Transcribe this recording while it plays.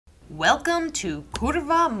Welcome to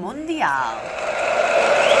Curva Mundial.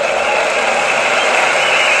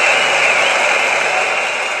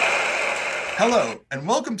 Hello, and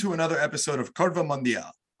welcome to another episode of Curva Mundial.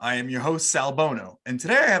 I am your host, Sal Bono, and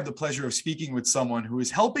today I have the pleasure of speaking with someone who is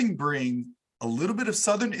helping bring a little bit of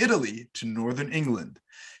Southern Italy to Northern England.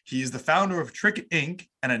 He is the founder of Trickett Inc.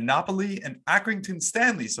 and a Napoli and Accrington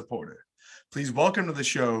Stanley supporter. Please welcome to the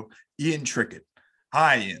show, Iain Trickett.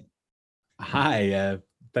 Hi, Iain. Hi,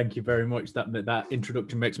 thank you very much. That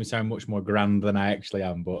introduction makes me sound much more grand than I actually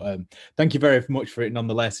am. But thank you very much for it.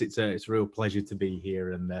 Nonetheless, it's a real pleasure to be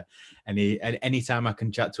here. And anytime I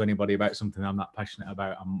can chat to anybody about something I'm that passionate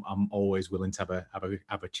about, I'm always willing to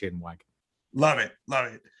have a chin wag. Love it.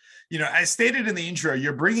 You know, as stated in the intro,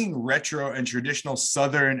 you're bringing retro and traditional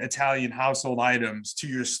Southern Italian household items to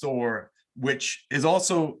your store, which is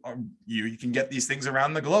also you can get these things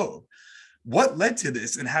around the globe. What led to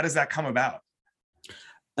this, and how does that come about?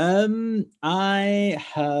 I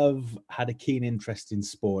have had a keen interest in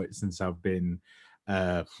sport since I've been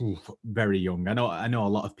very young. I know a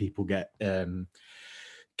lot of people get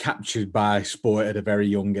captured by sport at a very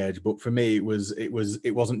young age, but for me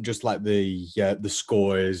it wasn't just like the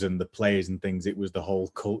scores and the players and things. It was the whole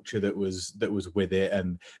culture that was with it,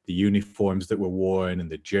 and the uniforms that were worn and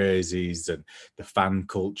the jerseys and the fan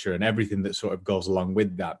culture and everything that sort of goes along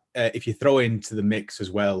with that. If you throw into the mix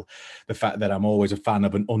as well the fact that I'm always a fan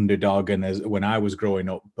of an underdog, and as when I was growing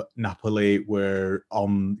up, Napoli were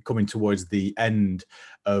coming towards the end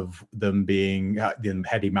of them being the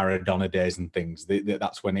heady Maradona days and things.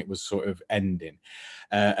 That's when it was sort of ending,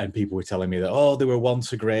 and people were telling me that they were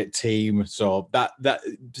once a great team. So that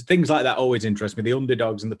things like that always interest me. The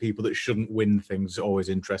underdogs and the people that shouldn't win things always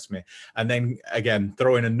interest me. And then again,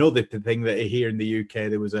 throwing another thing that here in the UK,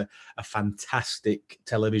 there was a fantastic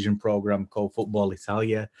television program called Football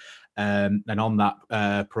Italia. And on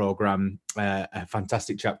that program, a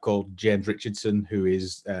fantastic chap called James Richardson, who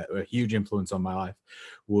is a huge influence on my life,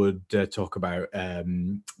 would talk about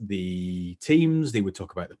the teams. He would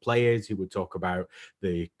talk about the players. He would talk about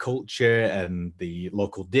the culture and the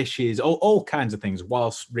local dishes, all kinds of things,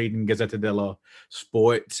 whilst reading Gazzetta dello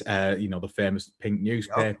Sport, the famous pink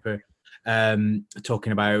newspaper.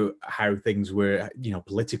 Talking about how things were,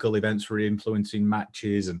 political events were influencing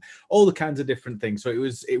matches and all the kinds of different things. So it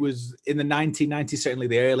was in the 1990s, certainly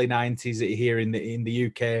the early 90s here in the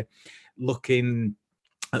UK, looking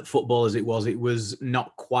at football as it was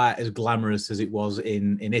not quite as glamorous as it was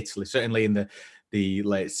in Italy. Certainly in the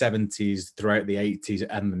late 70s, throughout the 80s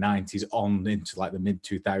and the 90s on into like the mid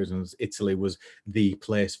 2000s, Italy was the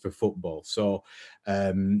place for football. So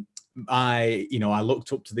I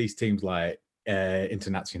looked up to these teams like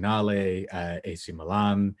Internazionale, AC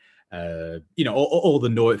Milan, all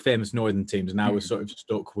the famous northern teams, and I was sort of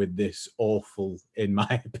stuck with this awful, in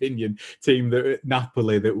my opinion, team that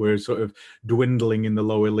Napoli that were sort of dwindling in the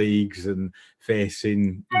lower leagues and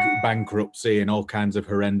facing bankruptcy and all kinds of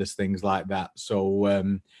horrendous things like that. So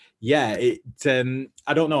I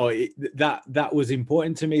don't know, that was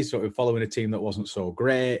important to me, sort of following a team that wasn't so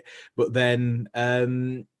great, but then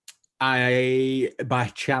I, by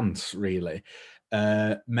chance, really,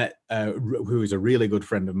 met who is a really good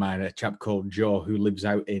friend of mine, a chap called Joe, who lives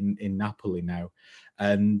out in Napoli now.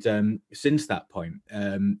 And since that point,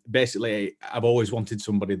 basically, I've always wanted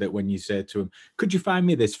somebody that when you say to him, could you find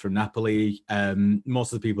me this from Napoli?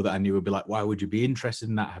 Most of the people that I knew would be like, why would you be interested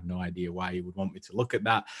in that? I have no idea why you would want me to look at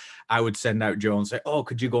that. I would send out Joe and say,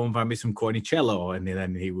 could you go and find me some cornicello? And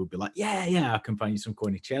then he would be like, yeah, I can find you some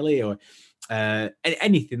cornicelli, or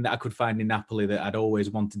anything that I could find in Napoli that I'd always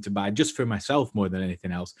wanted to buy just for myself more than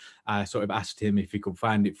anything else. I sort of asked him if he could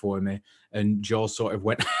find it for me, and Joe sort of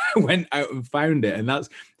went out and found it. And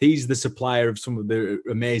he's the supplier of some of the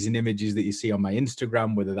amazing images that you see on my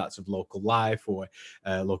Instagram, whether that's of local life or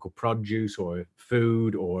local produce or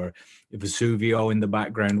food or Vesuvio in the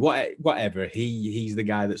background, whatever. He's the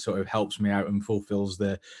guy that sort of helps me out and fulfills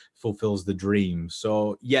the dream.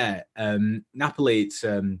 So Napoli, it's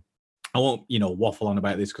I won't, waffle on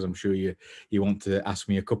about this because I'm sure you want to ask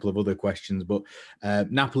me a couple of other questions, but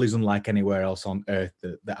Napoli's unlike anywhere else on earth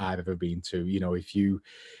that I've ever been to.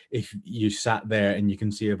 If you sat there and you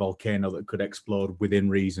can see a volcano that could explode within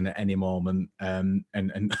reason at any moment, and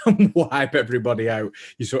wipe everybody out,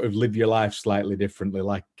 you sort of live your life slightly differently,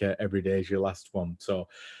 like every day is your last one. So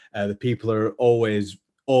the people are always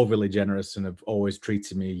overly generous and have always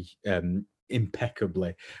treated me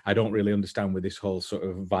impeccably. I don't really understand where this whole sort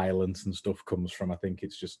of violence and stuff comes from. I think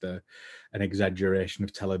it's just an exaggeration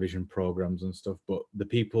of television programs and stuff, but the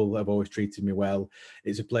people have always treated me well.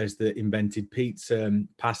 It's a place that invented pizza,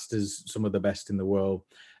 pasta's some of the best in the world.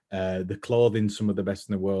 The clothing, some of the best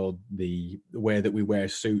in the world. The way that we wear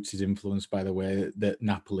suits is influenced by the way that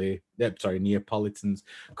Neapolitans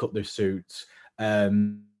cut their suits. There's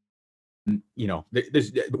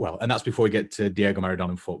and that's before we get to Diego Maradona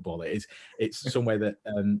and football. It's somewhere that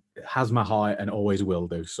has my heart and always will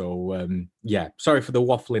do. So sorry for the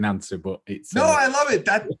waffling answer, but it's no, I love it.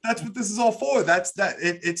 That's what this is all for.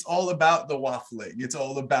 It's all about the waffling. It's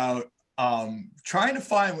all about trying to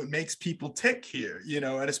find what makes people tick here,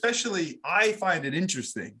 and especially I find it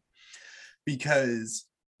interesting because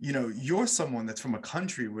you're someone that's from a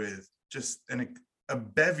country with just a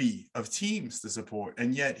bevy of teams to support,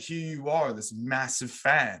 and yet here you are, this massive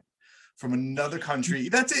fan from another country.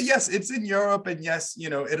 That's it. Yes, it's in Europe, and yes,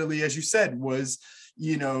 Italy, as you said, was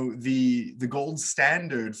the gold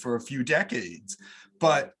standard for a few decades.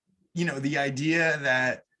 But the idea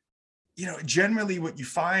that generally what you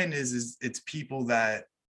find is it's people that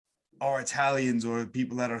are Italians or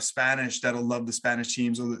people that are Spanish that'll love the Spanish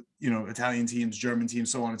teams, or the Italian teams, German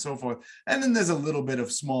teams, so on and so forth. And then there's a little bit of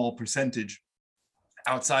small percentage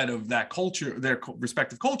outside of that culture, their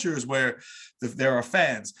respective cultures, where there are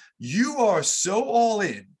fans. You are so all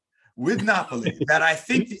in with Napoli that I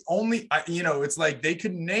think it's like they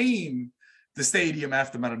could name the stadium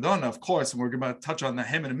after Maradona, of course, and we're going to touch on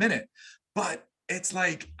him in a minute. But it's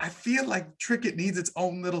like, I feel like Trickett needs its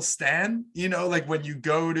own little stand, like when you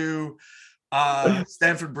go to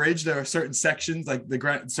Stamford Bridge, there are certain sections, like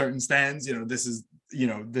certain stands, this is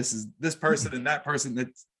this person and that person, that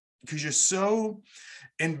because you're so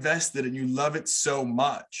invested and you love it so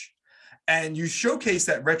much. And you showcase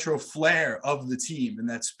that retro flair of the team in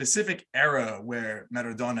that specific era where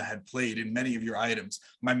Maradona had played in many of your items.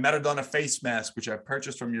 My Maradona face mask, which I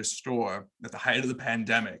purchased from your store at the height of the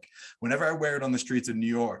pandemic, whenever I wear it on the streets of New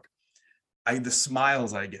York, the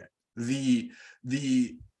smiles I get, the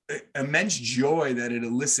immense joy that it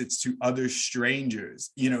elicits to other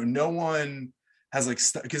strangers. No one has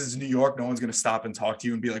because it's New York, no one's going to stop and talk to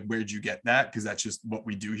you and be like, where'd you get that? Because that's just what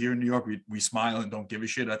we do here in New York. We smile and don't give a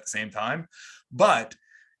shit at the same time. But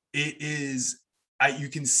it is, you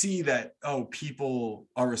can see that, people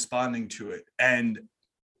are responding to it. And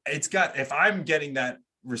if I'm getting that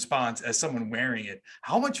response as someone wearing it,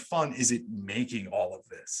 how much fun is it making all of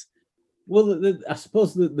this? Well, I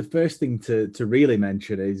suppose the first thing to really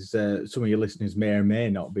mention is some of your listeners may or may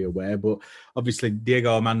not be aware, but obviously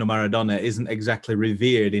Diego Armando Maradona isn't exactly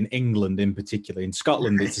revered in England, in particular. In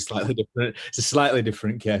Scotland, it's a slightly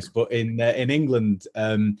different case, but in England,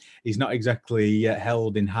 he's not exactly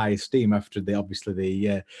held in high esteem after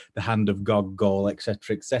the hand of God goal,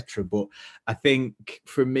 etc., etc. But I think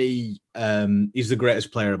for me, he's the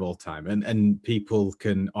greatest player of all time, and people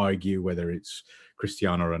can argue whether it's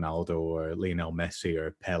Cristiano Ronaldo or Lionel Messi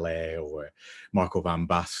or Pele or Marco van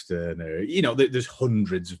Basten, or there's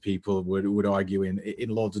hundreds of people would argue in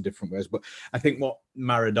loads of different ways. But I think what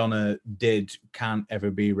Maradona did can't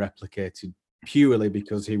ever be replicated, purely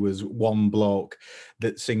because he was one bloke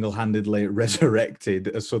that single-handedly resurrected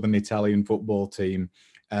a Southern Italian football team.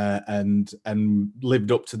 And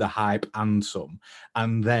lived up to the hype and some,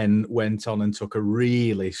 and then went on and took a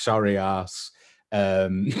really sorry ass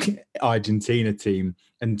Argentina team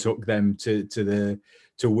and took them to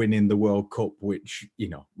winning the World Cup, which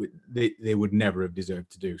they would never have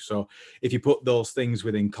deserved to do. So if you put those things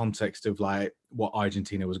within context of like what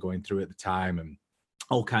Argentina was going through at the time and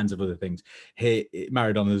all kinds of other things,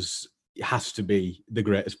 Maradona's has to be the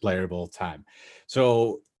greatest player of all time.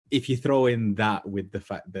 So if you throw in that with the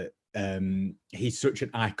fact that he's such an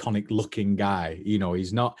iconic looking guy,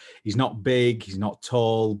 he's not big, he's not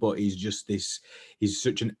tall, but he's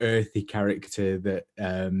such an earthy character that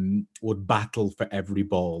would battle for every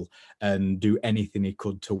ball and do anything he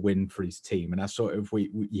could to win for his team. And I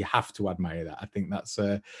you have to admire that. I think that's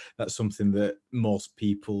something that most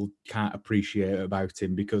people can't appreciate about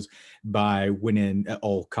him, because by winning at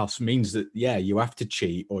all costs means that, you have to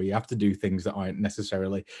cheat or you have to do things that aren't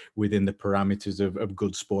necessarily within the parameters of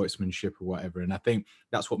good sportsmanship or whatever. And I think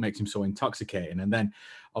that's what makes him so intoxicating. And then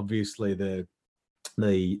obviously the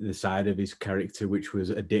side of his character, which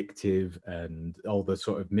was addictive, and all the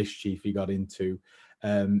sort of mischief he got into,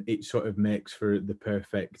 it sort of makes for the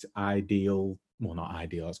perfect ideal. Well, not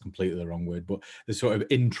ideal, that's completely the wrong word, but the sort of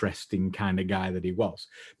interesting kind of guy that he was.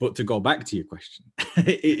 But to go back to your question,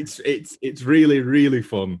 it's really, really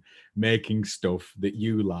fun making stuff that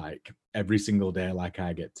you like every single day, like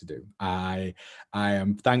I get to do. I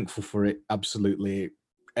am thankful for it absolutely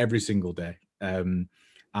every single day.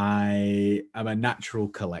 I am a natural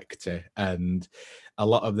collector, and a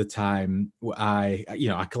lot of the time I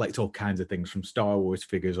collect all kinds of things, from Star Wars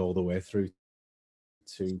figures all the way through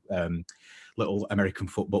to little American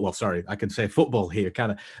football. Well, sorry, I can say football here,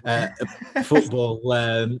 kind of football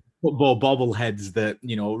bobbleheads that,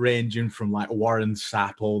 you know, ranging from like Warren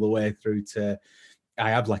Sapp all the way through to, I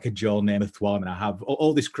have like a Joel Namath one, and I have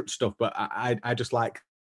all this stuff, but I just like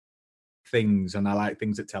things, and I like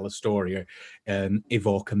things that tell a story or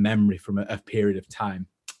evoke a memory from a period of time.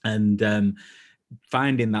 And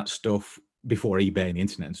finding that stuff before eBay and the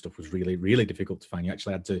internet and stuff was really, really difficult to find. You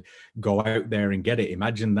actually had to go out there and get it.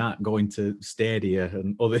 Imagine that, going to Stadia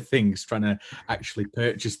and other things, trying to actually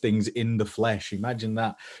purchase things in the flesh. Imagine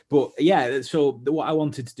that. But yeah, so what I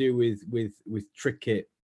wanted to do with Trickett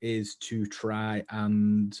is to try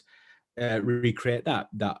and recreate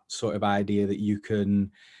that sort of idea that you can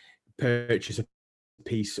purchase a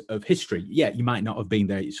piece of history. Yeah, you might not have been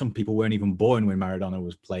there. Some people weren't even born when Maradona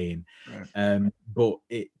was playing. Right. But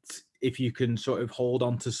if you can sort of hold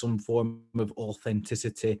on to some form of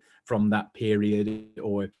authenticity from that period,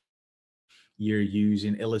 or you're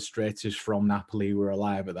using illustrators from Napoli who were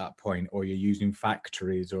alive at that point, or you're using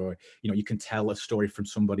factories, or, you know, you can tell a story from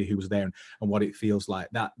somebody who was there and what it feels like.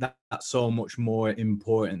 That's so much more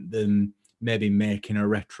important than maybe making a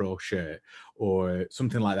retro shirt or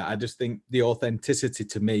something like that. I just think the authenticity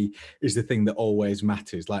to me is the thing that always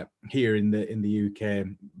matters. Like here in the UK,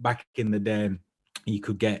 back in the day, you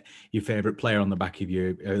could get your favorite player on the back of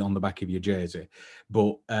your jersey,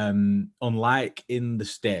 but unlike in the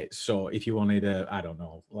States, so if you wanted I don't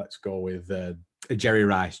know, let's go with a Jerry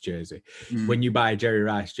Rice jersey. When you buy a Jerry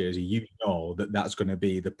Rice jersey, you know that that's going to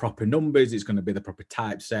be the proper numbers, it's going to be the proper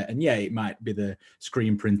typeset, and yeah, it might be the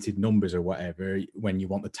screen printed numbers or whatever when you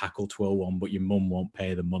want the tackle 201, but your mum won't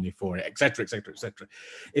pay the money for it, etc., etc., etc.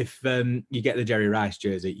 If you get the Jerry Rice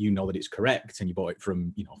jersey, you know that it's correct, and you bought it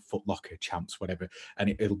from, you know, Foot Locker, Champs, whatever, and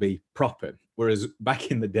it'll be proper. Whereas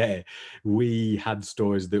back in the day, we had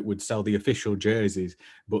stores that would sell the official jerseys,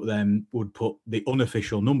 but then would put the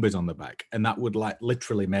unofficial numbers on the back. And that would like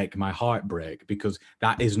literally make my heart break, because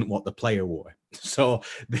that isn't what the player wore. So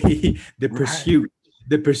the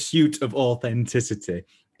pursuit of authenticity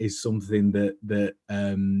is something that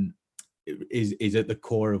is at the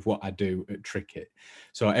core of what I do at Trickett.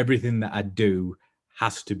 So everything that I do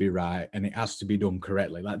has to be right, and it has to be done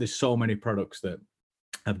correctly. Like there's so many products that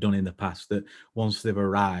I've done in the past that once they've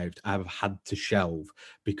arrived, I've had to shelve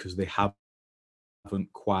because they haven't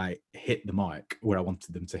quite hit the mark where I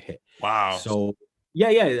wanted them to hit. Wow. So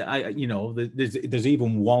yeah, you know, there's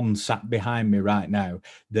even one sat behind me right now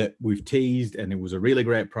that we've teased, and it was a really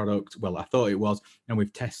great product. Well, I thought it was, and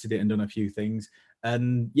we've tested it and done a few things.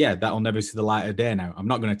 And yeah, that'll never see the light of day now. I'm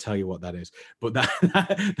not going to tell you what that is, but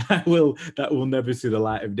that will never see the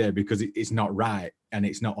light of day, because it's not right, and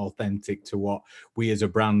it's not authentic to what we as a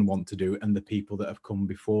brand want to do, and the people that have come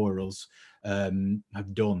before us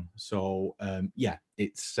have done. So yeah,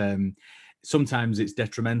 it's sometimes it's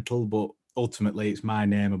detrimental, but ultimately it's my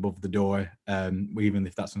name above the door, even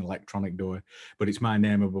if that's an electronic door, but it's my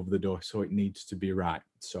name above the door, so it needs to be right.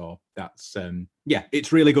 So that's yeah,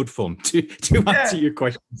 it's really good fun to answer your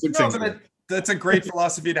question. No, but that's a great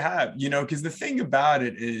philosophy to have, you know, because the thing about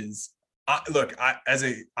it is,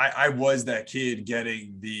 I was that kid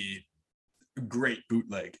getting the great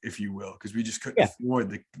bootleg, if you will, because we just couldn't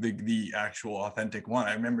afford the actual authentic one.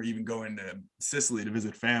 I remember even going to Sicily to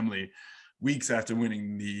visit family weeks after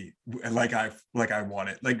winning like I won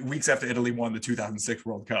it, like weeks after Italy won the 2006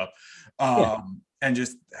 World Cup, and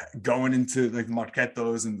just going into like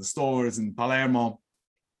Marchettos and the stores in Palermo,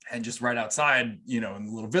 and just right outside, you know, in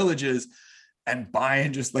the little villages, and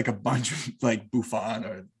buying just like a bunch of like Buffon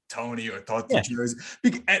or Tony or Totti jerseys,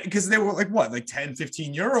 because they were like 10,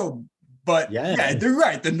 15 euro. But yeah, they're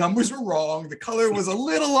right. The numbers were wrong. The color was a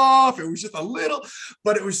little off. It was just a little,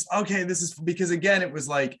 but it was okay. This is because, again, it was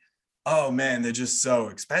like, oh man, they're just so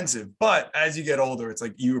expensive. But as you get older, it's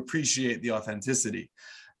like you appreciate the authenticity.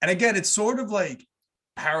 And again, it's sort of like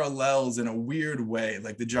parallels in a weird way,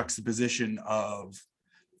 like the juxtaposition of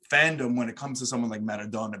fandom when it comes to someone like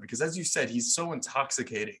Maradona, because as you said, he's so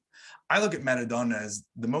intoxicating. I look at Maradona as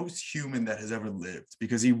the most human that has ever lived,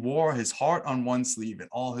 because he wore his heart on one sleeve and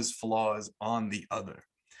all his flaws on the other.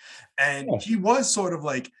 And he was sort of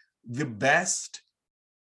like the best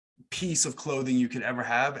piece of clothing you could ever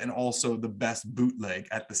have, and also the best bootleg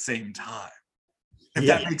at the same time, if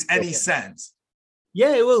that makes any sense.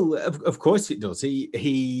 Yeah, well, of course it does.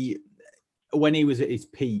 He when he was at his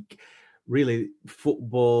peak, really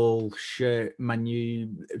football shirt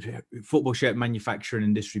manufacturing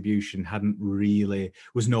and distribution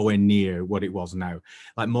was nowhere near what it was now.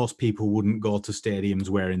 Like, most people wouldn't go to stadiums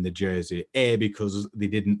wearing the jersey, A, because they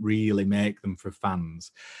didn't really make them for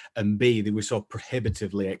fans, and B, they were so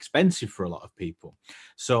prohibitively expensive for a lot of people.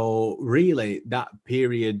 So really, that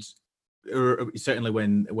period, or certainly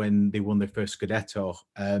when they won their first Scudetto,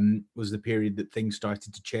 was the period that things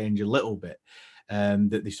started to change a little bit.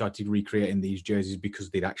 That they started recreating these jerseys because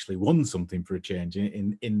they'd actually won something for a change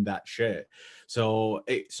in that shirt. So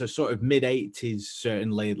it's a sort of mid 80s,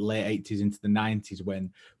 certainly late 80s into the 90s,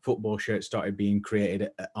 when football shirts started being created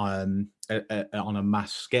on a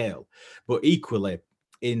mass scale. But equally,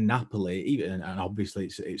 in Napoli, even, and obviously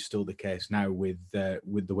it's still the case now with the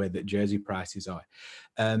way that jersey prices are,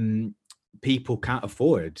 people can't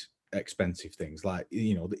afford expensive things. Like,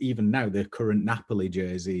 even now the current Napoli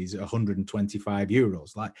jersey is 125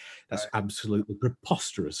 euros. Like, that's absolutely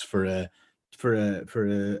preposterous for a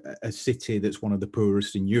city that's one of the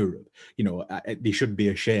poorest in Europe. They should be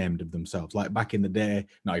ashamed of themselves. Like, back in the day,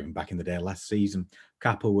 not even back in the day, last season,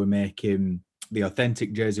 Kappa were making the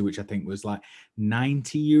authentic jersey, which I think was like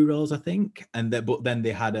 90 euros, I think. But then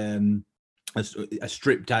they had a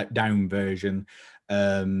stripped down version,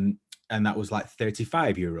 and that was like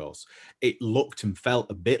 35 euros. It looked and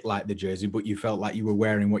felt a bit like the jersey, but you felt like you were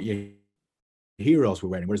wearing what your heroes were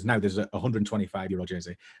wearing. Whereas now there's a 125 euro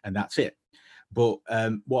jersey, and that's it. But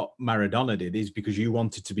what Maradona did is, because you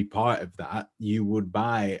wanted to be part of that, you would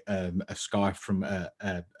buy a scarf from a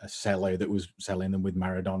seller that was selling them with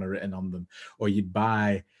Maradona written on them, or you'd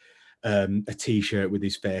buy a t-shirt with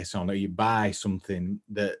his face on, or you buy something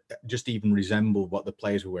that just even resembled what the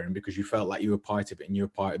players were wearing, because you felt like you were part of it and you were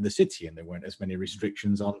part of the city, and there weren't as many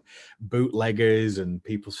restrictions on bootleggers and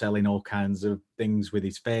people selling all kinds of things with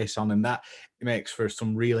his face on. And that makes for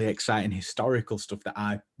some really exciting historical stuff that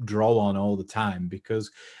I draw on all the time, because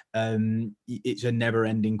it's a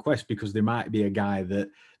never-ending quest, because there might be a guy that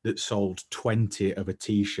sold 20 of a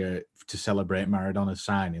t-shirt to celebrate Maradona's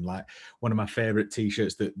signing. Like, one of my favorite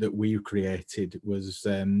t-shirts that we created was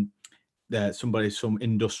some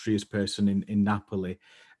industrious person in Napoli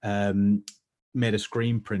made a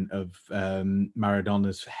screen print of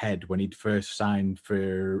Maradona's head when he'd first signed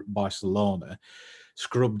for Barcelona,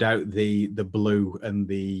 scrubbed out the blue and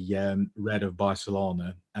the red of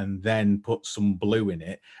Barcelona, and then put some blue in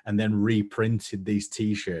it, and then reprinted these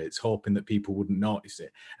t-shirts, hoping that people wouldn't notice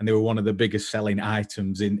it. And they were one of the biggest selling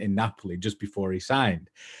items in Napoli just before he signed.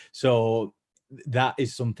 So that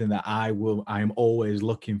is something that I'm always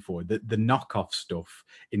looking for. The knockoff stuff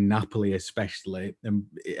in Napoli, especially, and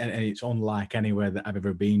it's unlike anywhere that I've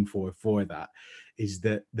ever been for that, is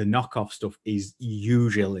that the knockoff stuff is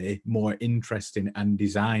usually more interesting and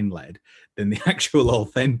design led than the actual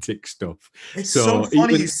authentic stuff. It's so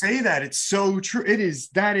funny you say that. It's so true.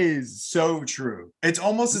 That is so true. It's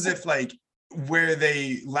almost as if, like, where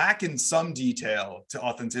they lack in some detail to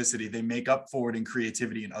authenticity, they make up for it in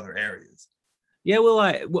creativity in other areas. Yeah,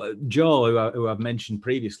 well, Joe, who I've mentioned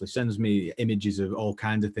previously, sends me images of all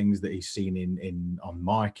kinds of things that he's seen on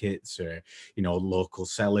markets, or local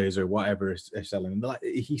sellers or whatever are selling. Like,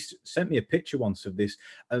 he sent me a picture once of this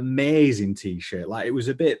amazing t-shirt. Like, it was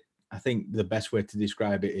a bit, I think the best way to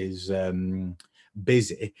describe it is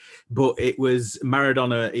busy, but it was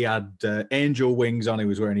Maradona. He had angel wings on. He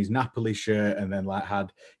was wearing his Napoli shirt, and then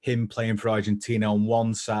had him playing for Argentina on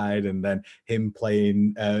one side, and then him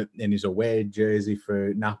playing in his away jersey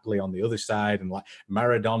for Napoli on the other side, and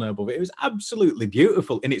Maradona above it. It was absolutely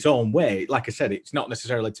beautiful in its own way. Like I said, it's not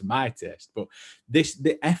necessarily to my taste, but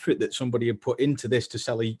the effort that somebody had put into this to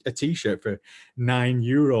sell a t-shirt for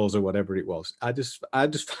 €9 or whatever it was, I just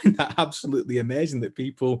find that absolutely amazing, that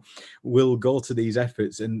people will go to these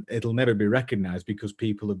efforts and it'll never be recognized because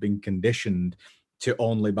people have been conditioned to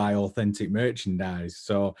only buy authentic merchandise.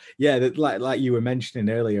 So yeah, like you were mentioning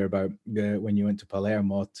earlier about when you went to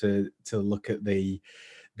Palermo to look at the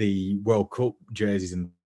World Cup jerseys and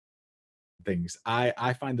things,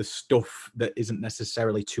 I find the stuff that isn't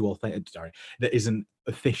necessarily too authentic, that isn't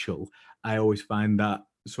official, I always find that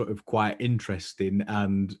sort of quite interesting,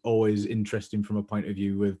 and always interesting from a point of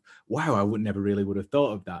view of, wow, I never really would have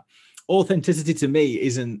thought of that. Authenticity to me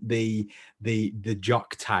isn't the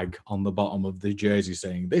jock tag on the bottom of the jersey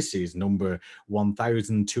saying this is number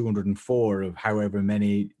 1204 of however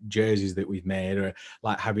many jerseys that we've made, or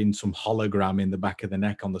having some hologram in the back of the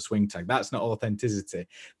neck on the swing tag. That's not authenticity.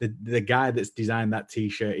 The guy that's designed that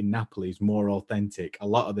t-shirt in Napoli is more authentic a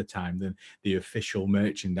lot of the time than the official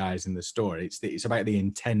merchandise in the store. It's about the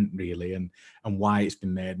intent, really, and why it's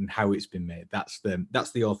been made and how it's been made. That's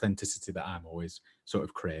the authenticity that I'm always sort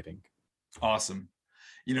of craving. Awesome.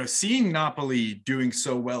 Seeing Napoli doing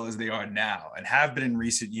so well as they are now and have been in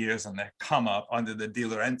recent years on their come up under the De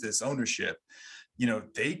Laurentiis ownership,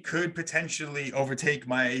 they could potentially overtake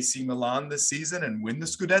my AC Milan this season and win the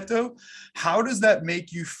Scudetto. How does that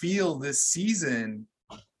make you feel this season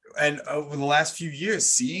and over the last few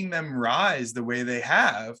years, seeing them rise the way they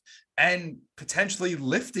have and potentially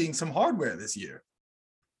lifting some hardware this year?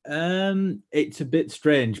 It's a bit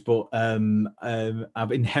strange, but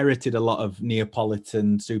I've inherited a lot of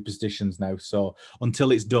Neapolitan superstitions now. So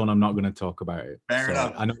until it's done, I'm not going to talk about it. Fair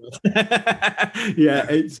enough. I know. Yeah,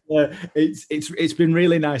 it's been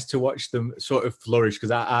really nice to watch them sort of flourish, because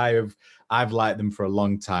I've liked them for a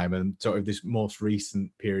long time, and sort of this most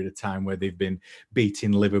recent period of time where they've been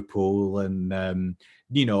beating Liverpool and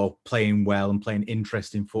playing well and playing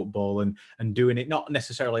interesting football and doing it not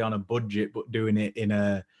necessarily on a budget, but doing it in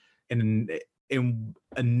a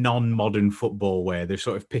non-modern football way. They're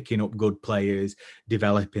sort of picking up good players,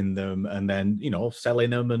 developing them, and then selling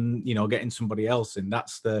them and getting somebody else in.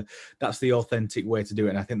 That's the authentic way to do it,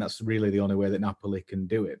 and I think that's really the only way that Napoli can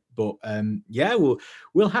do it. But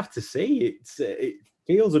we'll have to see. It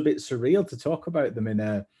feels a bit surreal to talk about them in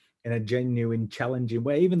a genuine, challenging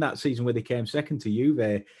way. Even that season where they came second to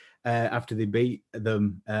Juve after they beat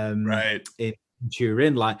them right in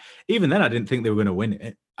Turin, like even then I didn't think they were going to win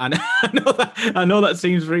it. And I know that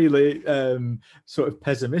seems really sort of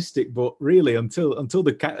pessimistic, but really until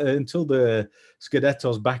the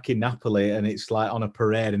Scudetto's back in Napoli and it's like on a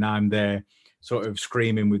parade and I'm there sort of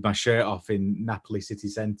screaming with my shirt off in Napoli city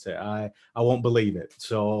centre, I won't believe it.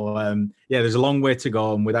 So there's a long way to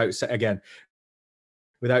go, and without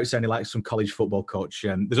sounding like some college football coach,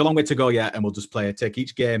 there's a long way to go yet, and we'll just take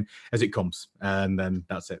each game as it comes, and then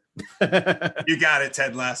that's it. You got it,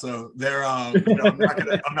 Ted Lasso.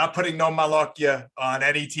 I'm not putting no malocchia on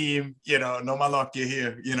any team. No malocchia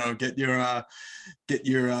here. Get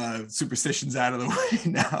your superstitions out of the way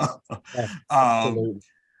now.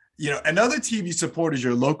 Yeah, another team you support is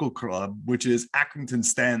your local club, which is Accrington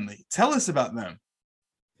Stanley. Tell us about them.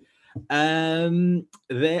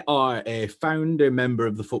 They are a founder member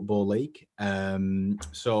of the Football League.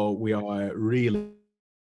 So we are really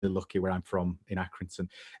lucky where I'm from in Accrington.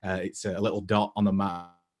 It's a little dot on the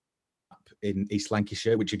map in East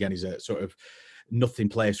Lancashire, which again is a sort of nothing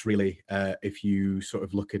place really. If you sort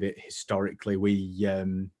of look at it historically,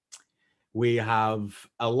 we have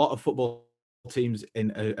a lot of football teams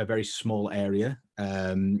in a very small area.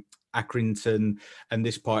 Accrington and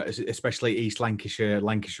this part, especially East Lancashire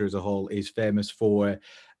as a whole, is famous for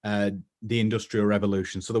the Industrial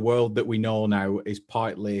Revolution. So the world that we know now is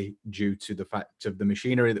partly due to the fact of the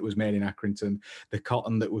machinery that was made in Accrington, the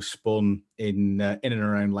cotton that was spun in and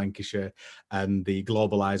around Lancashire, and the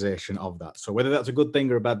globalization of that. So whether that's a good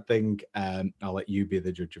thing or a bad thing, I'll let you be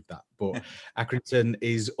the judge of that. But Accrington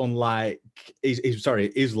is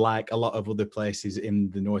like a lot of other places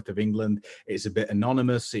in the north of England. It's a bit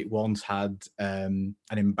anonymous. It once had an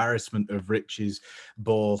embarrassment of riches,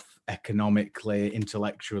 both economically,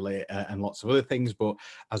 intellectually, and lots of other things. But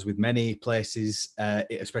as with many places,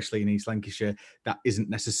 especially in East Lancashire, that isn't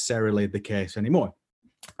necessarily the case anymore.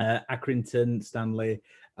 Accrington Stanley,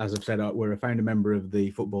 as I've said, we're a founder member of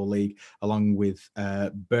the Football League, along with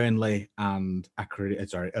Burnley and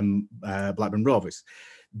Blackburn Rovers.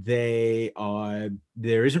 There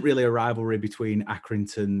isn't really a rivalry between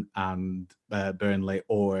Accrington and Burnley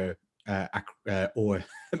or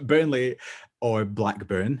Burnley or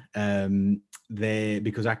Blackburn.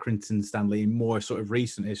 Because Accrington Stanley, in more sort of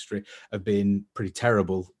recent history, have been pretty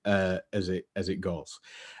terrible as it goes.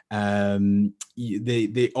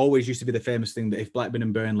 They always used to be the famous thing that if Blackburn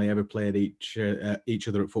and Burnley ever played each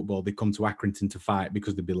other at football, they come to Accrington to fight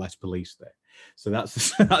because there'd be less police there. So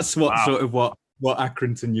that's what Wow. sort of what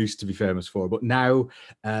Accrington used to be famous for. But now,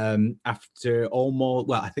 after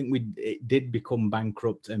I think it did become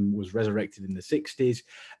bankrupt and was resurrected in the 60s,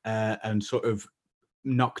 and sort of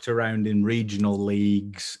knocked around in regional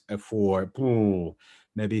leagues for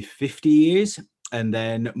maybe 50 years. And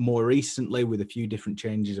then more recently, with a few different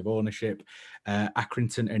changes of ownership,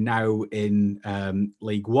 Accrington are now in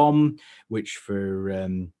League One, which for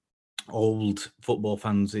old football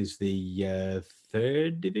fans is the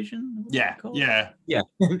third division. Yeah.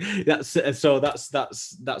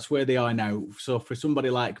 That's where they are now. So for somebody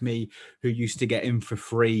like me who used to get in for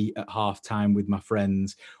free at half time with my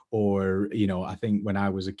friends, or I think when I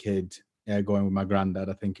was a kid going with my granddad,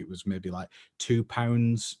 I think it was maybe like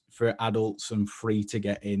 £2 for adults and free to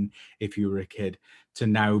get in if you were a kid, to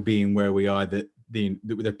now being where we are, that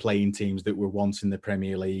they're playing teams that were once in the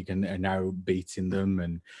Premier League and are now beating them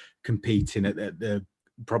and competing at the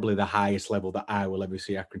probably the highest level that I will ever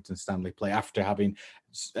see Accrington Stanley play after having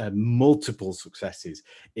multiple successes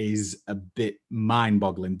is a bit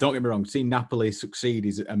mind-boggling. Don't get me wrong, seeing Napoli succeed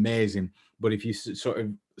is amazing, but if you sort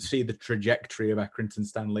of see the trajectory of Accrington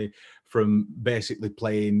Stanley from basically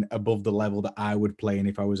playing above the level that I would play in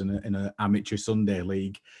if I was in an amateur Sunday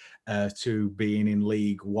league to being in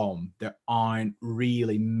League One, there aren't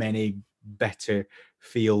really many better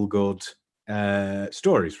feel-good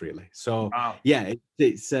stories, really. So Wow. yeah,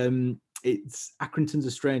 it's Accrington's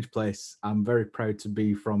a strange place. I'm very proud to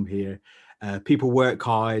be from here. People work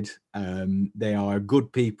hard. They are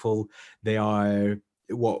good people. They are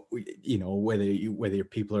what, you know, whether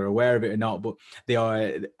people are aware of it or not, but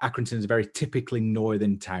Accrington is a very typically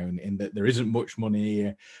northern town in that there isn't much money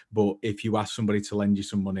here, but if you ask somebody to lend you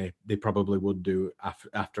some money, they probably would do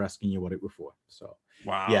after asking you what it was for. So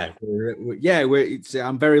Wow.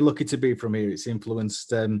 I'm very lucky to be from here. It's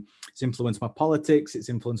influenced my politics. It's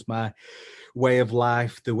influenced my way of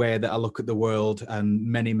life, the way that I look at the world, and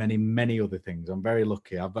many, many, many other things. I'm very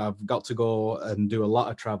lucky. I've got to go and do a lot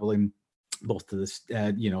of traveling, both to the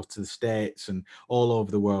to the States and all over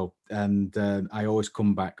the world. And I always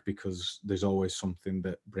come back because there's always something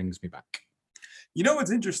that brings me back. You know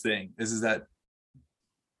what's interesting is that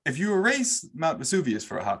if you erase Mount Vesuvius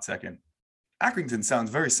for a hot second, Accrington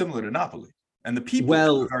sounds very similar to Napoli, and the people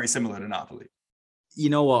are very similar to Napoli. You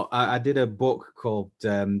know what? I did a book called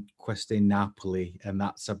Queste Napoli, and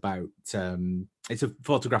that's about it's a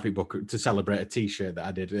photographic book to celebrate a T-shirt that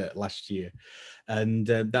I did last year. And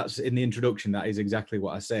that's in the introduction. That is exactly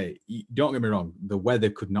what I say. Don't get me wrong; the weather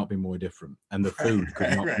could not be more different, and the food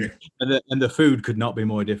could not, and the food could not be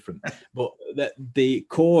more different. But the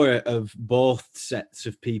core of both sets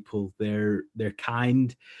of people, they're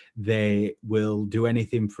kind. They will do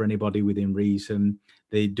anything for anybody within reason.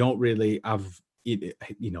 They don't really have,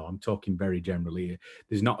 you know, I'm talking very generally here.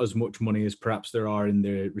 There's not as much money as perhaps there are in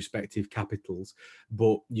their respective capitals,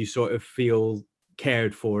 but you sort of feel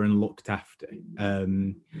cared for and looked after.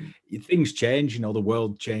 Things change, you know, the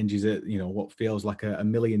world changes at, you know, what feels like a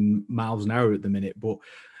million miles an hour at the minute. But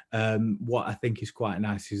what I think is quite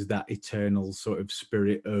nice is that eternal sort of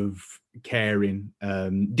spirit of caring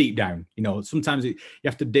deep down. You know, sometimes you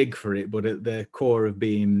have to dig for it, but at the core of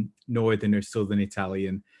being Northern or Southern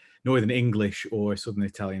Italian, Northern English or Southern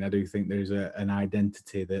Italian, I do think there's an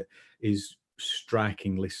identity that is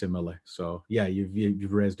strikingly similar. So yeah,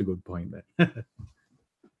 you've raised a good point there.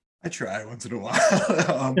 I try once in a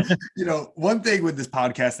while. You know, one thing with this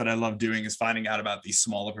podcast that I love doing is finding out about these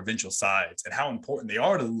smaller provincial sides and how important they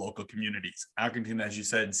are to the local communities. Accrington, as you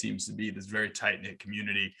said, seems to be this very tight-knit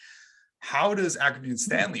community. How does Accrington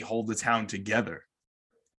Stanley hold the town together?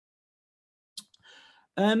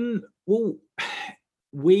 Well,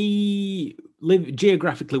 we live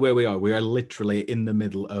geographically where we are. We are literally in the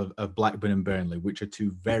middle of Blackburn and Burnley, which are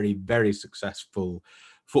two very, very successful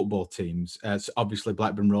football teams. So obviously,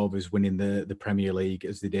 Blackburn Rovers winning the Premier League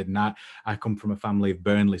as they did, and I come from a family of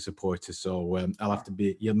Burnley supporters, so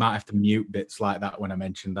you might have to mute bits like that when I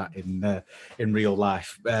mention that in real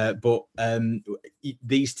life. But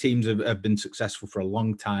these teams have been successful for a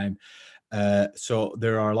long time. So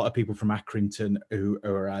there are a lot of people from Accrington who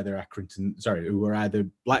are either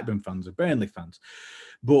Blackburn fans or Burnley fans.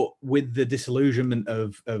 But with the disillusionment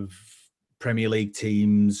of Premier League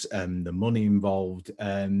teams and the money involved,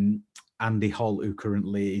 Andy Holt, who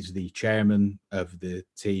currently is the chairman of the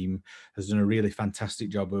team, has done a really fantastic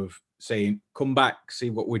job of saying, come back, see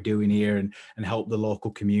what we're doing here and help the local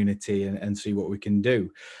community and see what we can do.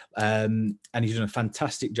 And he's done a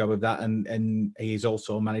fantastic job of that. And he's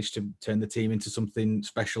also managed to turn the team into something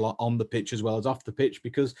special on the pitch as well as off the pitch,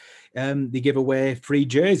 because they give away free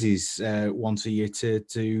jerseys once a year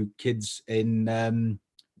to kids in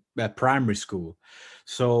primary school.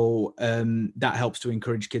 So that helps to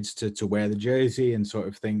encourage kids to wear the jersey and sort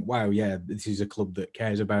of think, wow, yeah, this is a club that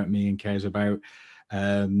cares about me and cares about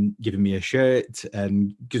giving me a shirt.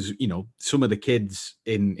 And because, you know, some of the kids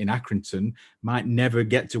in Accrington might never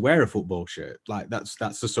get to wear a football shirt. Like that's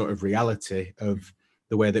the sort of reality of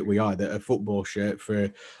the way that we are, that a football shirt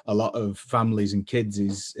for a lot of families and kids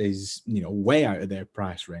is, you know, way out of their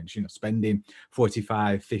price range. You know, spending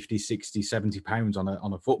 45, 50, 60, 70 pounds on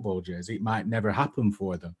a football jersey, it might never happen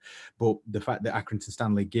for them. But the fact that Accrington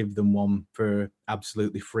Stanley give them one for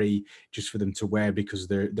absolutely free just for them to wear because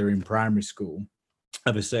they're in primary school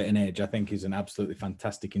of a certain age, I think is an absolutely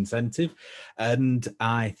fantastic incentive. And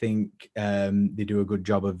I think they do a good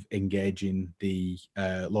job of engaging the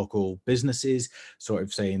local businesses, sort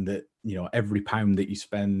of saying that, you know, every pound that you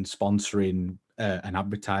spend sponsoring an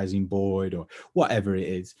advertising board or whatever it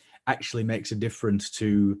is, actually makes a difference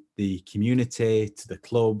to the community, to the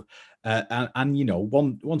club, and you know,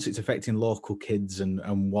 once it's affecting local kids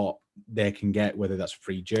and what they can get, whether that's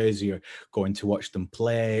free jersey or going to watch them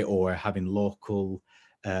play or having local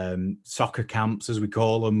soccer camps, as we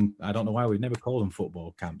call them. I don't know why we've never called them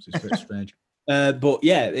football camps. It's a bit strange. But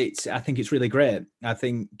yeah, I think it's really great. I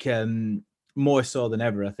think more so than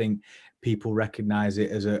ever, I think people recognise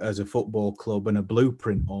it as a football club and a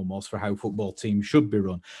blueprint almost for how football teams should be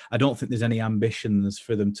run. I don't think there's any ambitions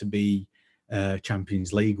for them to be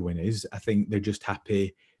Champions League winners. I think they're just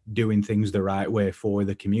happy doing things the right way for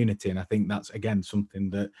the community. And I think that's, again,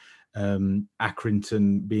 something that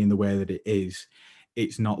Accrington being the way that it is,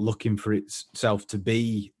 it's not looking for itself to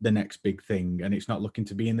be the next big thing, and it's not looking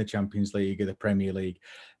to be in the Champions League or the Premier League.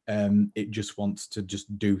 It just wants to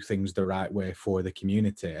just do things the right way for the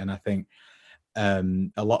community. And I think a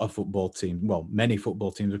lot of football teams, well, many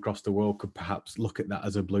football teams across the world could perhaps look at that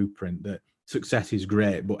as a blueprint, that success is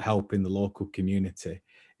great, but helping the local community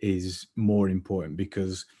is more important,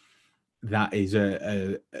 because that is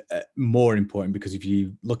a more important, because if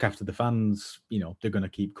you look after the fans, you know, they're going to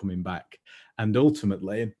keep coming back. And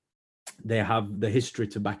ultimately, they have the history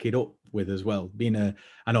to back it up with as well.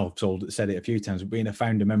 I know I've said it a few times, but being a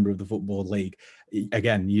founder member of the Football League,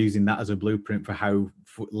 again, using that as a blueprint for how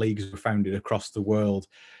leagues were founded across the world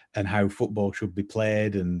and how football should be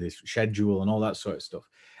played and this schedule and all that sort of stuff.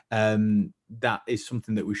 That is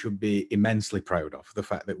something that we should be immensely proud of, the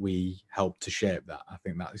fact that we helped to shape that. I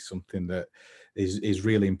think that is something that is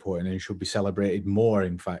really important and should be celebrated more.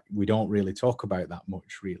 In fact, we don't really talk about that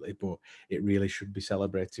much, really, but it really should be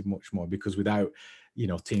celebrated much more, because without, you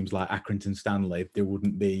know, teams like Accrington Stanley, there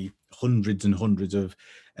wouldn't be hundreds and hundreds of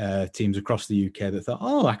teams across the UK that thought,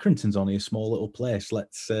 oh, Accrington's only a small little place,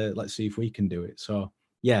 let's see if we can do it. So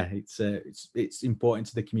yeah, it's important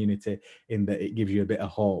to the community in that it gives you a bit of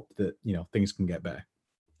hope that, you know, things can get better.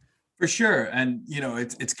 For sure. And, you know,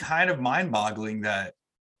 it's kind of mind-boggling that,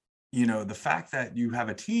 you know, the fact that you have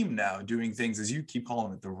a team now doing things, as you keep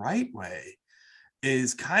calling it, the right way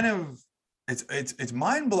is kind of, it's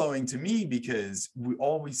mind-blowing to me, because we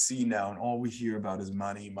always see now and all we hear about is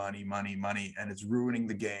money, money, money, money, and it's ruining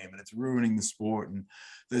the game and it's ruining the sport. And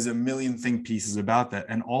there's a million think pieces about that,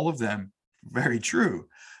 and all of them very true.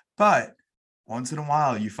 But once in a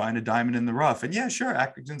while you find a diamond in the rough, and yeah, sure,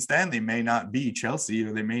 Accrington Stanley may not be Chelsea,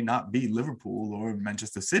 or they may not be Liverpool or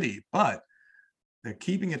Manchester City, but they're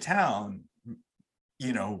keeping a town,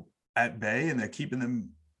 you know, at bay, and they're keeping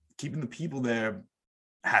the people there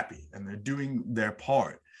happy, and they're doing their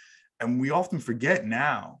part. And we often forget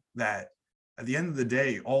now that at the end of the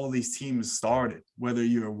day, all of these teams started, whether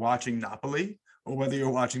you're watching Napoli or whether you're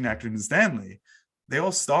watching Accrington Stanley, they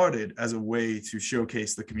all started as a way to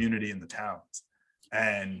showcase the community in the towns.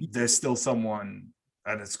 And there's still someone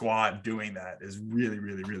at a squad doing that is really,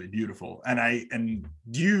 really, really beautiful. And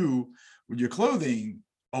you, with your clothing,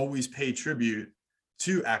 always pay tribute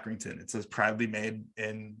to Accrington. It says proudly made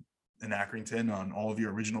in Accrington on all of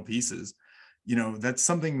your original pieces. You know, that's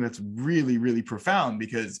something that's really, really profound,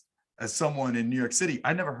 because as someone in New York City,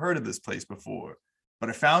 I never heard of this place before. But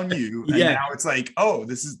I found you, and now it's like, oh,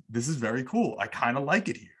 this is very cool. I kind of like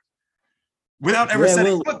it here, without ever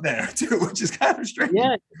setting foot there too, which is kind of strange.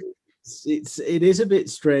 Yeah, it is a bit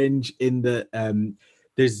strange in that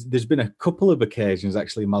there's been a couple of occasions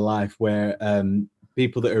actually in my life where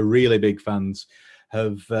people that are really big fans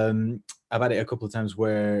have I've had it a couple of times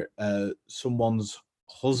where someone's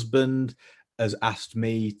husband has asked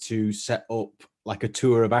me to set up like a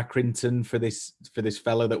tour of Accrington for this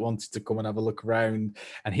fella that wanted to come and have a look around,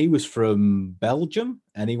 and he was from Belgium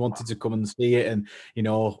and he wanted to come and see it and, you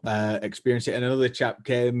know, experience it. And another chap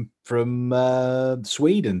came from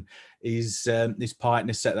Sweden. His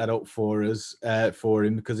partner set that up for us, for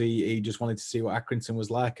him, because he just wanted to see what Accrington was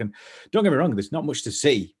like. And don't get me wrong, there's not much to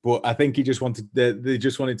see, but I think he just wanted they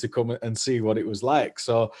just wanted to come and see what it was like.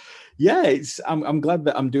 So yeah, I'm glad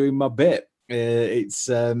that I'm doing my bit. It's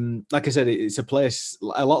like I said, it's a place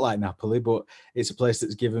a lot like Napoli, but it's a place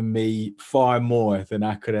that's given me far more than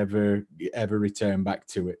I could ever return back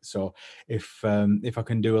to it. So if I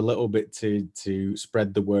can do a little bit to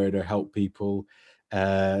spread the word or help people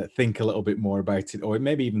think a little bit more about it, or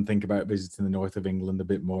maybe even think about visiting the north of England a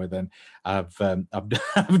bit more, then I've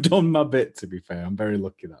done my bit. To be fair, I'm very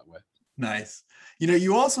lucky that way. Nice. You know,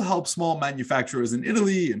 you also help small manufacturers in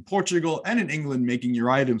Italy and Portugal and in England making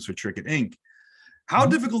your items for Trickett Inc. How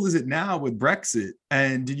difficult is it now with Brexit?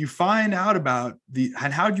 And how did you find out about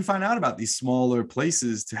these smaller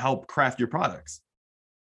places to help craft your products?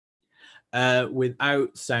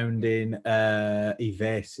 without sounding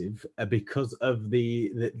evasive, because of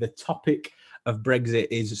the topic of Brexit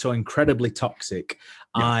is so incredibly toxic,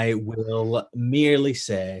 Yes. I will merely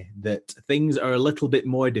say that things are a little bit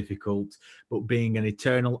more difficult, but being an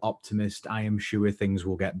eternal optimist, I am sure things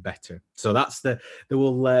will get better. So that's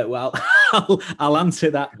well, I'll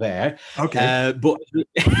answer that there. Okay. But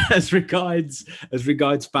as regards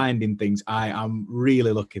finding things, I am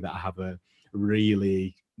really lucky that I have a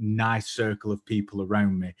really nice circle of people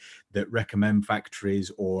around me that recommend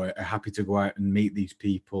factories or are happy to go out and meet these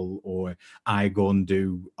people, or I go and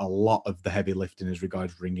do a lot of the heavy lifting as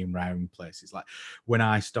regards ringing round places. Like when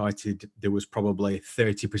I started, there was probably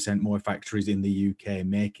 30% more factories in the UK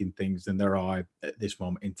making things than there are at this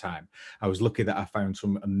moment in time. I was lucky that I found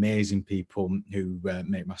some amazing people who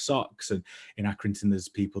make my socks, and in Accrington there's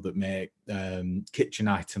people that make kitchen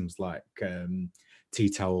items like tea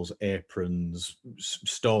towels, aprons,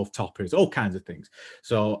 stove toppers, all kinds of things.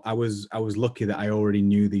 So I was lucky that I already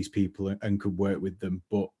knew these people and could work with them.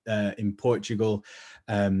 But in Portugal,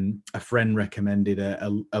 a friend recommended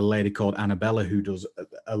a lady called Annabella who does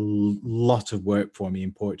a lot of work for me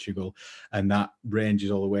in Portugal, and that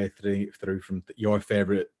ranges all the way through from your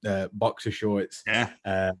favorite boxer shorts.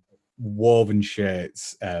 Yeah. Woven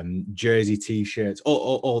shirts, jersey t-shirts,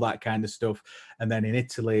 all that kind of stuff. And then in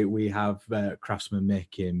Italy we have craftsmen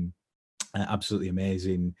making absolutely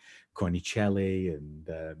amazing cornicelli and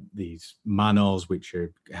these manos, which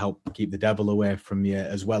help keep the devil away from you,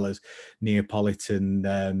 as well as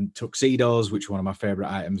Neapolitan tuxedos, which are one of my favorite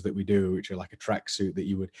items that we do, which are like a tracksuit that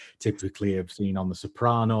you would typically have seen on The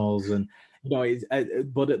Sopranos. And it's,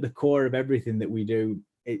 but at the core of everything that we do,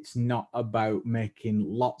 it's not about making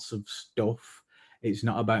lots of stuff. It's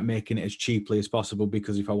not about making it as cheaply as possible,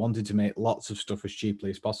 because if I wanted to make lots of stuff as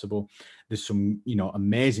cheaply as possible, there's some,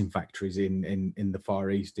 amazing factories in the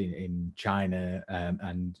Far East, in China,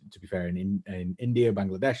 and to be fair, in India,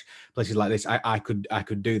 Bangladesh, places like this. I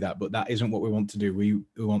could do that, but that isn't what we want to do. We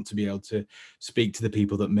want to be able to speak to the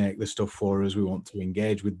people that make the stuff for us. We want to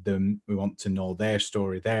engage with them. We want to know their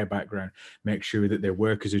story, their background, make sure that their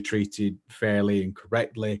workers are treated fairly and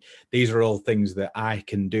correctly. These are all things that I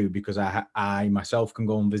can do because I myself can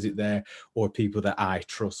go and visit there, or people that I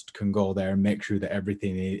trust can go there and make sure that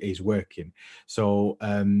everything is working. So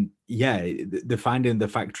the finding the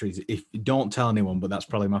factories, if don't tell anyone, but that's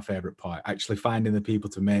probably my favorite part. Actually finding the people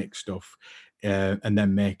to make stuff and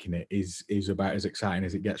then making it is about as exciting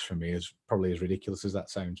as it gets for me, as probably as ridiculous as that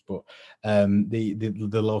sounds. But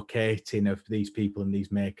the locating of these people and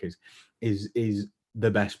these makers is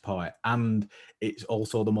the best part, and it's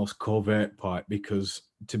also the most covert part, because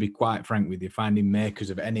to be quite frank with you, finding makers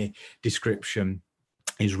of any description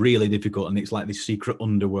is really difficult, and it's like this secret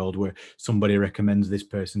underworld where somebody recommends this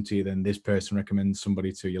person to you, then this person recommends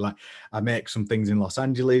somebody to you. Like I make some things in Los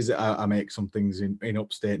Angeles, I make some things in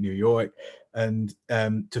upstate New York, and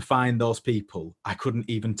to find those people, I couldn't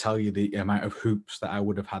even tell you the amount of hoops that I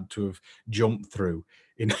would have had to have jumped through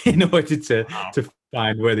in order to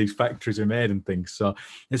find where these factories are made and things. So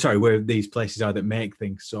sorry, where these places are that make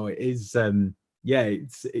things. So it is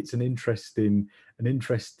it's an interesting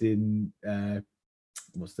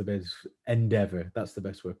what's the best endeavor, that's the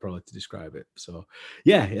best way probably to describe it. So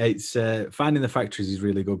it's finding the factories is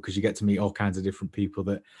really good, because you get to meet all kinds of different people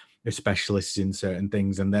that are specialists in certain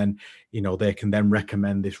things, and then they can then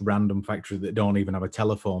recommend this random factory that don't even have a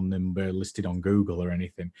telephone number listed on Google or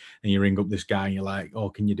anything, and you ring up this guy and you're like, oh,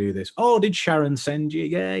 can you do this? Oh, did Sharon send you?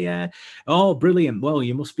 Yeah. Oh, brilliant. Well,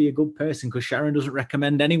 you must be a good person, because Sharon doesn't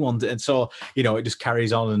recommend anyone and so it just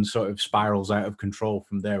carries on and sort of spirals out of control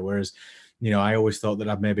from there. Whereas I always thought that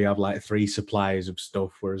I'd maybe have like 3 suppliers of stuff,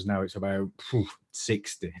 whereas now it's about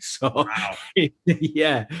 60. So Wow.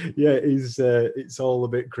 it's all a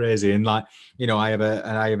bit crazy. And like, I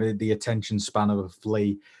have the attention span of a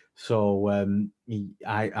flea. So I'm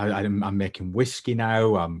making whiskey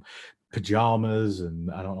now. I'm pajamas, and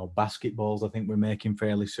I don't know, basketballs. I think we're making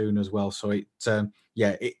fairly soon as well. So it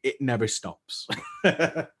never stops.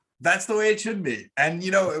 That's the way it should be. And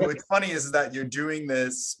what's funny is that you're doing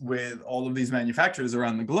this with all of these manufacturers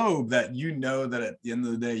around the globe, that that at the end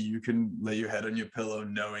of the day, you can lay your head on your pillow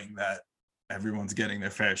knowing that everyone's getting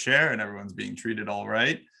their fair share and everyone's being treated all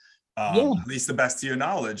right. At least the best to your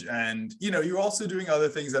knowledge. And you're also doing other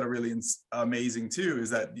things that are really amazing too, is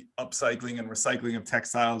that the upcycling and recycling of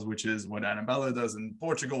textiles, which is what Annabella does in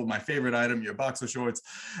Portugal, my favorite item, your boxer shorts.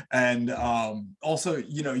 And also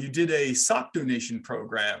you did a sock donation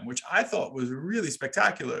program, which I thought was really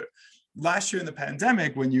spectacular. Last year in the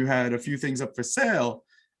pandemic, when you had a few things up for sale,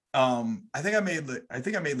 I think I made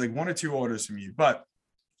like 1 or 2 orders from you, but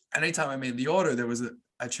anytime I made the order, there was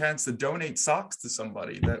a chance to donate socks to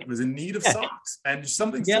somebody that was in need of socks. And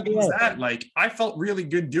something Yeah, simple as yeah. that, like I felt really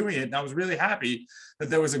good doing it. And I was really happy that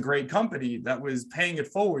there was a great company that was paying it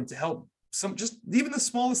forward to help some, just even the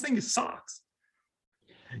smallest thing is socks.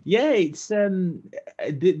 Yeah, it's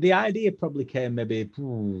the idea probably came maybe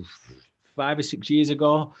 5 or 6 years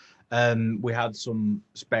ago. We had some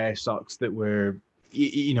spare socks that were,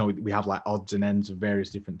 you know, we have like odds and ends of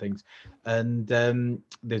various different things, and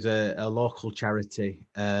there's a local charity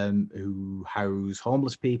who house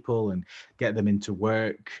homeless people and get them into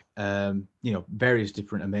work. You know, various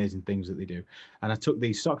different amazing things that they do. And I took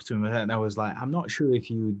these socks to them, and I was like, I'm not sure if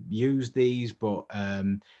you would use these, but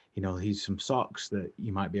you know, here's some socks that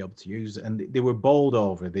you might be able to use. And they were bowled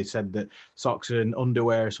over. They said that socks and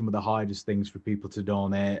underwear are some of the hardest things for people to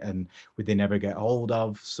donate and they never get hold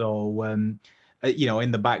of. So, you know,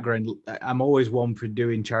 in the background, I'm always one for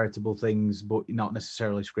doing charitable things, but not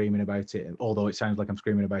necessarily screaming about it. Although it sounds like I'm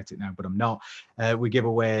screaming about it now, but I'm not. We give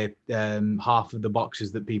away half of the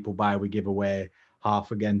boxes that people buy. We give away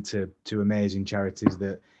half again to amazing charities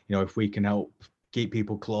that, you know, if we can help keep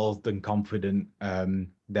people clothed and confident,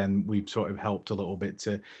 then we've sort of helped a little bit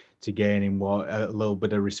to gaining a little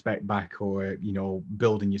bit of respect back, or, you know,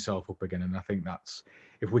 building yourself up again. And I think that's,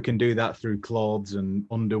 if we can do that through clothes and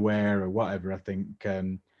underwear or whatever, I think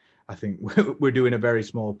we're doing a very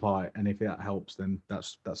small part. And if that helps, then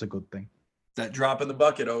that's a good thing. That drop in the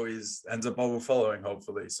bucket always ends up overflowing,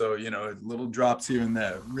 hopefully. So, you know, little drops here and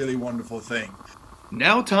there, really wonderful thing.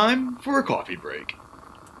 Now time for a coffee break.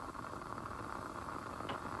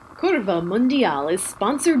 Curva Mundial is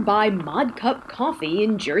sponsored by Mod Cup Coffee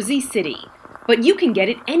in Jersey City, but you can get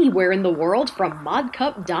it anywhere in the world from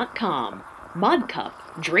modcup.com. Mod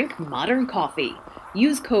Cup, drink modern coffee.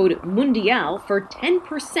 Use code MUNDIAL for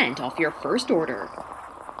 10% off your first order.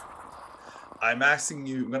 I'm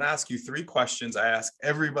going to ask you 3 questions. I ask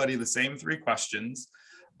everybody the same 3 questions.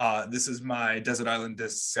 This is my Desert Island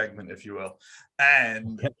Disc segment, if you will.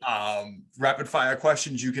 And rapid fire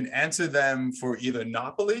questions, you can answer them for either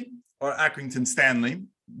Napoli or Accrington Stanley,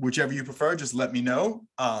 whichever you prefer, just let me know.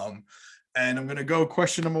 And I'm going to go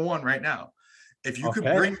question number 1 right now. If you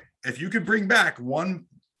could bring back one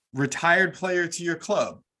retired player to your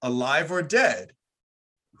club, alive or dead,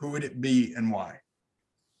 who would it be and why?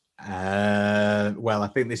 Well, I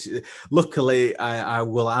think this. Luckily, I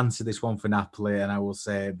will answer this one for Napoli, and I will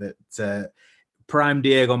say that prime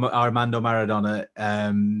Diego Armando Maradona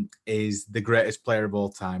is the greatest player of all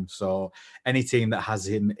time. So any team that has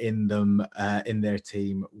him in them, in their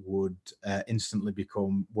team, would instantly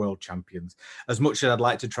become world champions. As much as I'd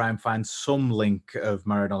like to try and find some link of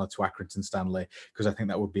Maradona to Accrington Stanley, because I think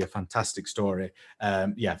that would be a fantastic story.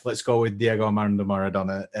 Yeah, let's go with Diego Armando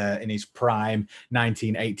Maradona in his prime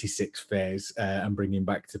 1986 phase and bring him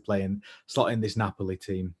back to slot in this Napoli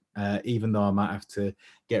team. Even though I might have to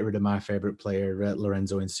get rid of my favorite player,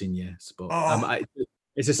 Lorenzo Insigne. But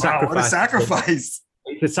it's a sacrifice. Wow, what a sacrifice!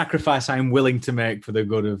 It's a sacrifice I'm willing to make for the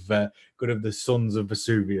good of the sons of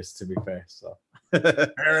Vesuvius. To be fair, so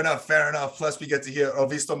fair enough. Plus, we get to hear "Ho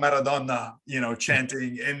visto Maradona," you know,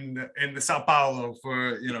 chanting in the Sao Paulo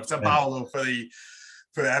for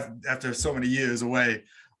after so many years away.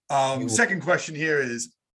 Second question here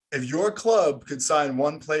is: if your club could sign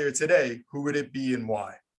one player today, who would it be and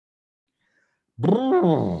why?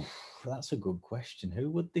 That's a good question. Who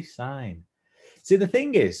would they sign? See, the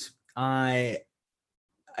thing is, I'm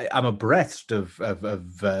abreast of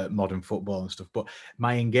modern football and stuff, but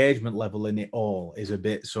my engagement level in it all is a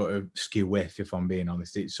bit sort of skew-whiff, if I'm being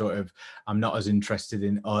honest. It's sort of, I'm not as interested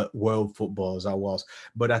in world football as I was.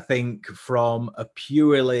 But I think from a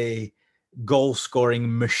purely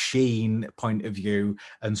goal-scoring machine point of view,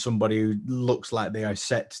 and somebody who looks like they are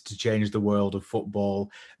set to change the world of football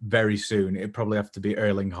very soon, it'd probably have to be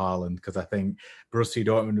Erling Haaland, because I think Borussia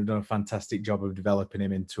Dortmund have done a fantastic job of developing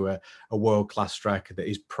him into a world-class striker that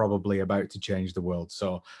is probably about to change the world.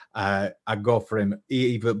 So I'd go for him,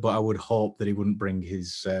 but I would hope that he wouldn't bring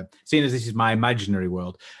his, seeing as this is my imaginary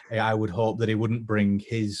world, I would hope that he wouldn't bring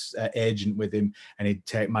his agent with him, and he'd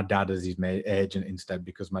take my dad as his agent instead,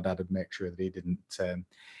 because my dad would make sure that he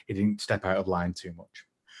didn't step out of line too much.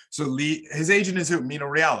 So his agent is who? Mino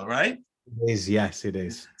Raiola, right? It is, yes, it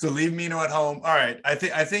is. So leave Mino at home. All right. I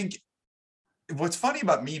think what's funny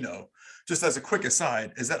about Mino, just as a quick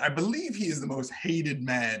aside, is that I believe he is the most hated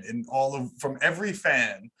man from every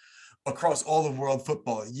fan across all of world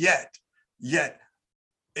football. Yet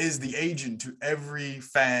is the agent to every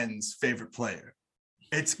fan's favorite player.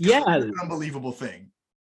 It's an unbelievable thing.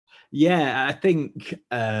 Yeah, I think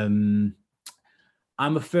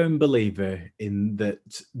I'm a firm believer in that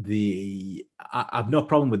I've no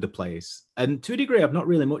problem with the players. And to a degree, I've not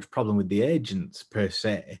really much problem with the agents per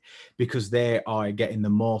se, because they are getting the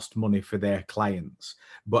most money for their clients.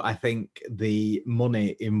 But I think the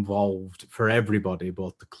money involved for everybody,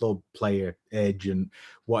 both the club, player, agent,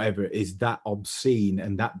 whatever, is that obscene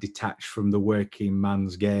and that detached from the working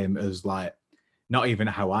man's game as like, not even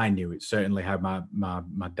how I knew it, certainly how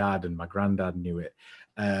my dad and my granddad knew it.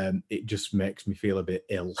 It just makes me feel a bit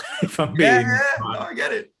ill, if I'm being. No, I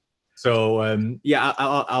get it. So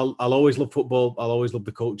I'll always love football. I'll always love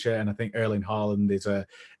the culture, and I think Erling Haaland is a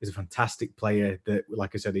fantastic player that,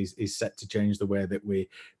 like I said, is set to change the way that we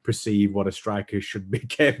perceive what a striker should be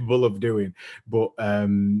capable of doing. But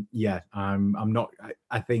I'm not.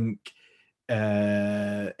 I think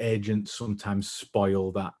agents sometimes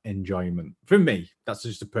spoil that enjoyment. For me, that's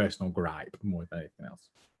just a personal gripe more than anything else.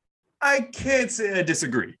 I can't say I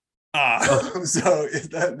disagree. So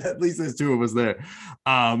at least there's two of us there.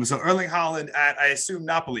 So Erling Haaland at, I assume,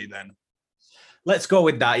 Napoli then. Let's go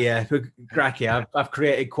with that, yeah. Cracky, I've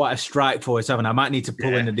created quite a strike force, haven't I? I might need to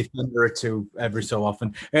pull in a defender or two every so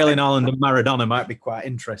often. Erling Haaland and Maradona might be quite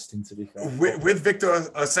interesting, to be fair. With Victor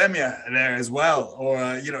Osimhen there as well,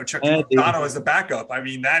 or Chucky Montano as the backup. I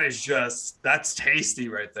mean, that's tasty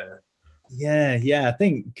right there. Yeah. I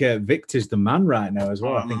think Victor's the man right now as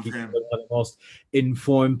well. I think he's one of the most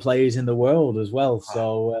informed players in the world as well.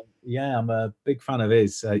 So, I'm a big fan of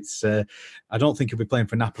his. It's I don't think he'll be playing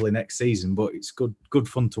for Napoli next season, but it's good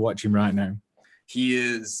fun to watch him right now. He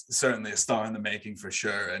is certainly a star in the making for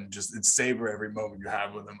sure, and just savor every moment you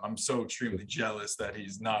have with him. I'm so extremely jealous that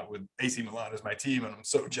he's not with AC Milan as my team, and I'm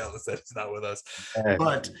so jealous that he's not with us.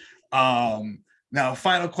 But now,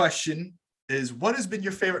 final question is, what has been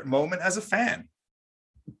your favorite moment as a fan?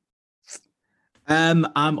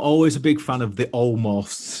 I'm always a big fan of the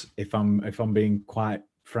almosts, if I'm being quite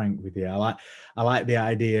frank with you. I like the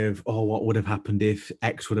idea of, what would have happened if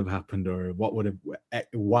X would have happened, or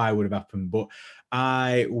Y would have happened. But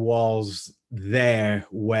I was there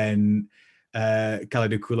when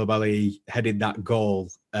Kalidou Koulibaly headed that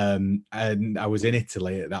goal, and I was in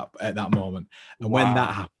Italy at that moment. And when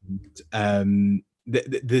that happened,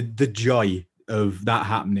 the joy of that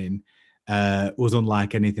happening was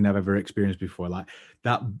unlike anything I've ever experienced before. Like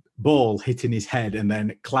that ball hitting his head and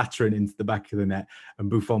then clattering into the back of the net, and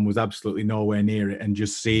Buffon was absolutely nowhere near it, and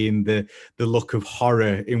just seeing the look of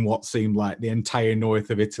horror in what seemed like the entire north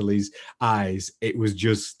of Italy's eyes. It was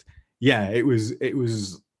just, it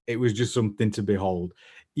was just something to behold.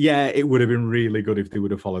 Yeah, it would have been really good if they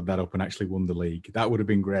would have followed that up and actually won the league. That would have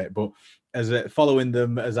been great. But as following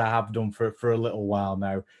them as I have done for a little while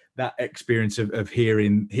now, that experience of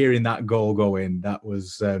hearing that goal go in, that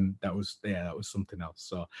was something else.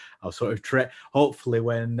 So I'll sort of hopefully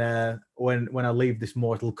when I leave this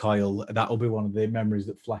mortal coil, that'll be one of the memories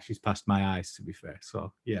that flashes past my eyes, to be fair.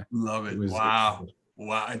 So yeah, love it. Wow,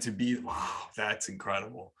 and that's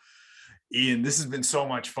incredible. Iain, this has been so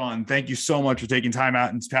much fun. Thank you so much for taking time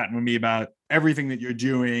out and chatting with me about everything that you're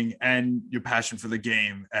doing and your passion for the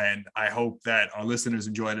game. And I hope that our listeners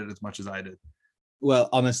enjoyed it as much as I did. Well,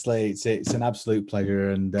 honestly, it's an absolute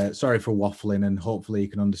pleasure, and sorry for waffling, and hopefully you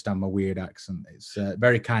can understand my weird accent. It's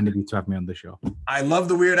very kind of you to have me on the show. I love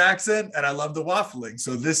the weird accent, and I love the waffling,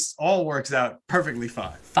 so this all works out perfectly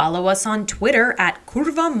fine. Follow us on Twitter at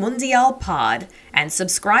Curva Mundial Pod, and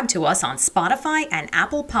subscribe to us on Spotify and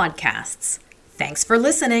Apple Podcasts. Thanks for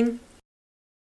listening.